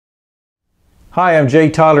Hi, I'm Jay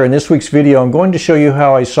Tyler. In this week's video, I'm going to show you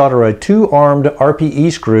how I solder a 2-armed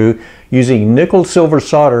RPE screw using nickel silver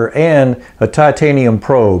solder and a titanium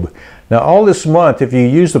probe. Now, all this month, if you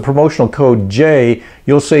use the promotional code J,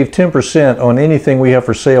 you'll save 10% on anything we have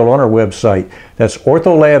for sale on our website. That's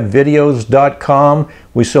ortholabvideos.com.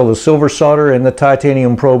 We sell the silver solder and the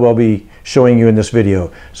titanium probe I'll be showing you in this video.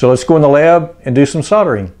 So let's go in the lab and do some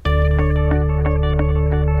soldering.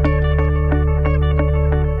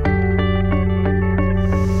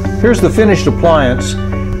 Here's the finished appliance.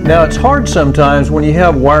 Now, it's hard sometimes when you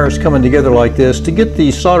have wires coming together like this to get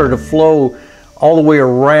the solder to flow all the way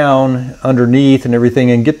around underneath and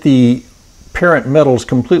everything and get the parent metals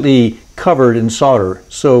completely covered in solder.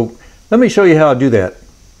 So let me show you how to do that.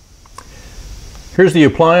 Here's the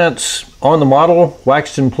appliance on the model,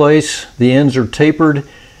 waxed in place. The ends are tapered,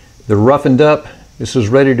 they're roughened up. This is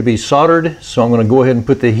ready to be soldered, so I'm going to go ahead and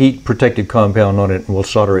put the heat protective compound on it and we'll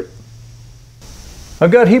solder it. I've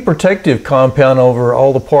got heat protective compound over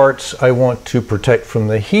all the parts I want to protect from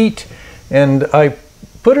the heat, and I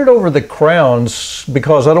put it over the crowns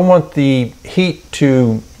because I don't want the heat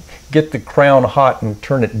to get the crown hot and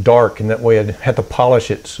turn it dark, and that way I'd have to polish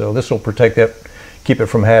it. So this will protect that, keep it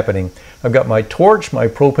from happening. I've got my torch, my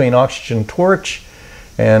propane oxygen torch,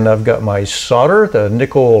 and I've got my solder, the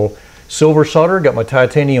nickel silver solder, got my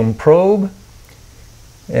titanium probe,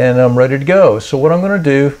 and I'm ready to go. So what I'm going to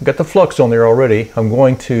do, I've got the flux on there already. I'm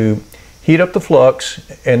going to heat up the flux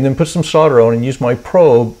and then put some solder on and use my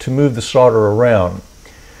probe to move the solder around.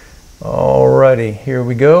 Alrighty, here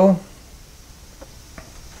we go.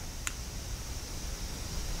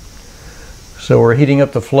 So we're heating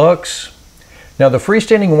up the flux. Now the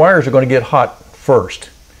freestanding wires are going to get hot first.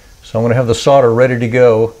 So I'm going to have the solder ready to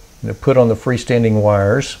go to put on the freestanding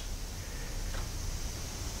wires.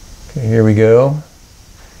 Okay, here we go.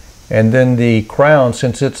 And then the crown,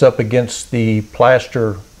 since it's up against the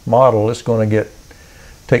plaster model, it's going to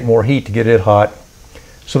take more heat to get it hot.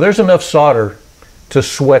 So there's enough solder to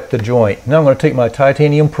sweat the joint. Now I'm going to take my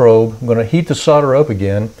titanium probe, I'm going to heat the solder up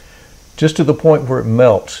again, just to the point where it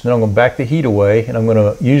melts. Then I'm going to back the heat away, and I'm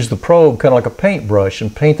going to use the probe kind of like a paintbrush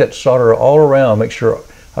and paint that solder all around, make sure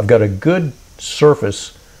I've got a good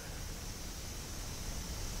surface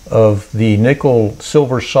of the nickel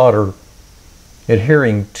silver solder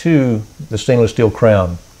adhering to the stainless steel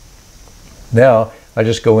crown. Now I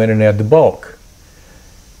just go in and add the bulk,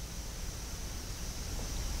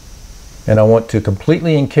 and I want to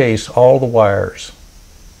completely encase all the wires.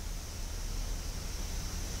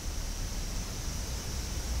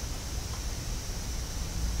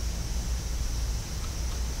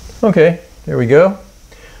 Okay, there we go.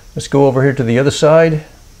 Let's go over here to the other side.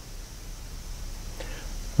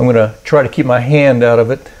 I'm going to try to keep my hand out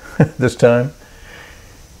of it this time,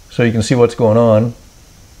 so you can see what's going on.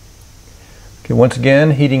 Okay, once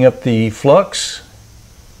again, heating up the flux.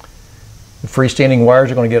 The freestanding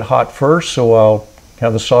wires are going to get hot first, so I'll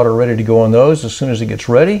have the solder ready to go on those as soon as it gets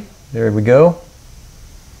ready. There we go.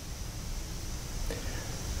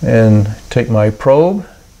 And take my probe,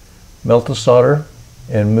 melt the solder,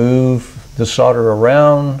 and move the solder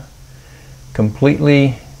around,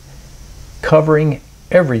 completely covering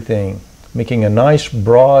everything, making a nice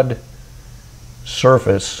broad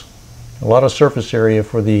surface, a lot of surface area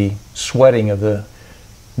for the sweating of the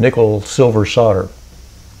nickel silver solder.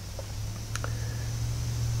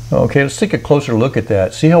 Okay, let's take a closer look at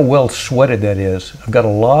that. See how well sweated that is. I've got a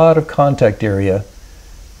lot of contact area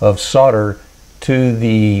of solder to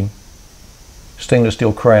the stainless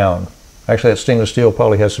steel crown. Actually, that stainless steel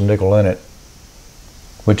probably has some nickel in it,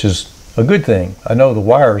 which is a good thing. I know the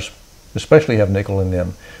wires especially have nickel in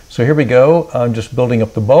them. So here we go. I'm just building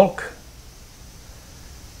up the bulk.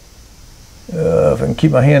 If I can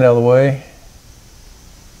keep my hand out of the way.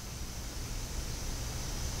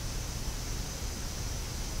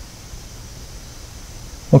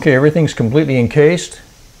 Okay, everything's completely encased.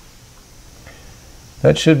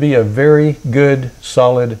 That should be a very good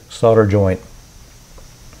solid solder joint.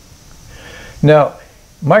 Now,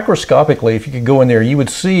 microscopically, if you could go in there, you would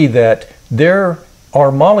see that there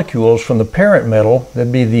are molecules from the parent metal,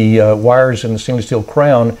 that'd be the wires in the stainless steel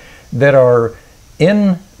crown, that are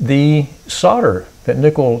in the solder, that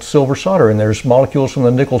nickel silver solder, and there's molecules from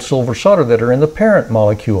the nickel silver solder that are in the parent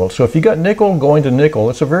molecule. So if you got nickel going to nickel,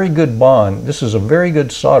 it's a very good bond. This is a very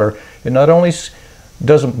good solder. It not only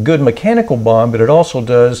does a good mechanical bond, but it also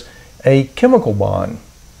does a chemical bond.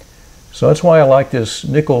 So that's why I like this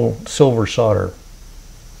nickel silver solder.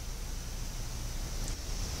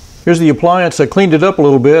 Here's the appliance. I cleaned it up a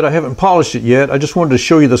little bit. I haven't polished it yet. I just wanted to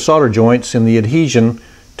show you the solder joints and the adhesion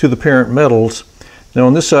to the parent metals. Now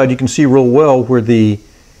on this side you can see real well where the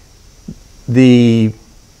the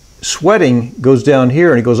sweating goes down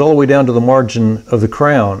here and it goes all the way down to the margin of the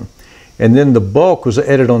crown, and then the bulk was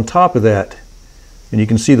added on top of that, and you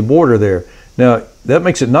can see the border there. Now that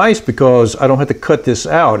makes it nice because I don't have to cut this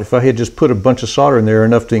out. If I had just put a bunch of solder in there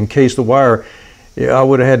enough to encase the wire, I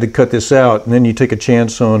would have had to cut this out, and then you take a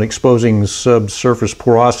chance on exposing subsurface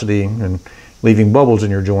porosity and leaving bubbles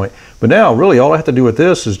in your joint. But now really all I have to do with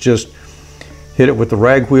this is just hit it with the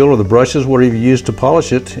rag wheel or the brushes, whatever you use to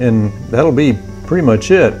polish it, and that'll be pretty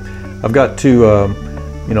much it. I've got to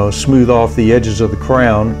you know, smooth off the edges of the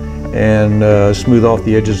crown and smooth off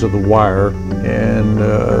the edges of the wire, and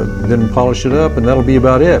then polish it up, and that'll be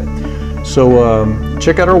about it. So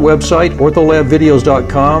check out our website,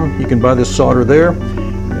 ortholabvideos.com. You can buy this solder there,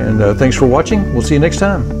 and thanks for watching. We'll see you next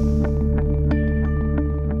time.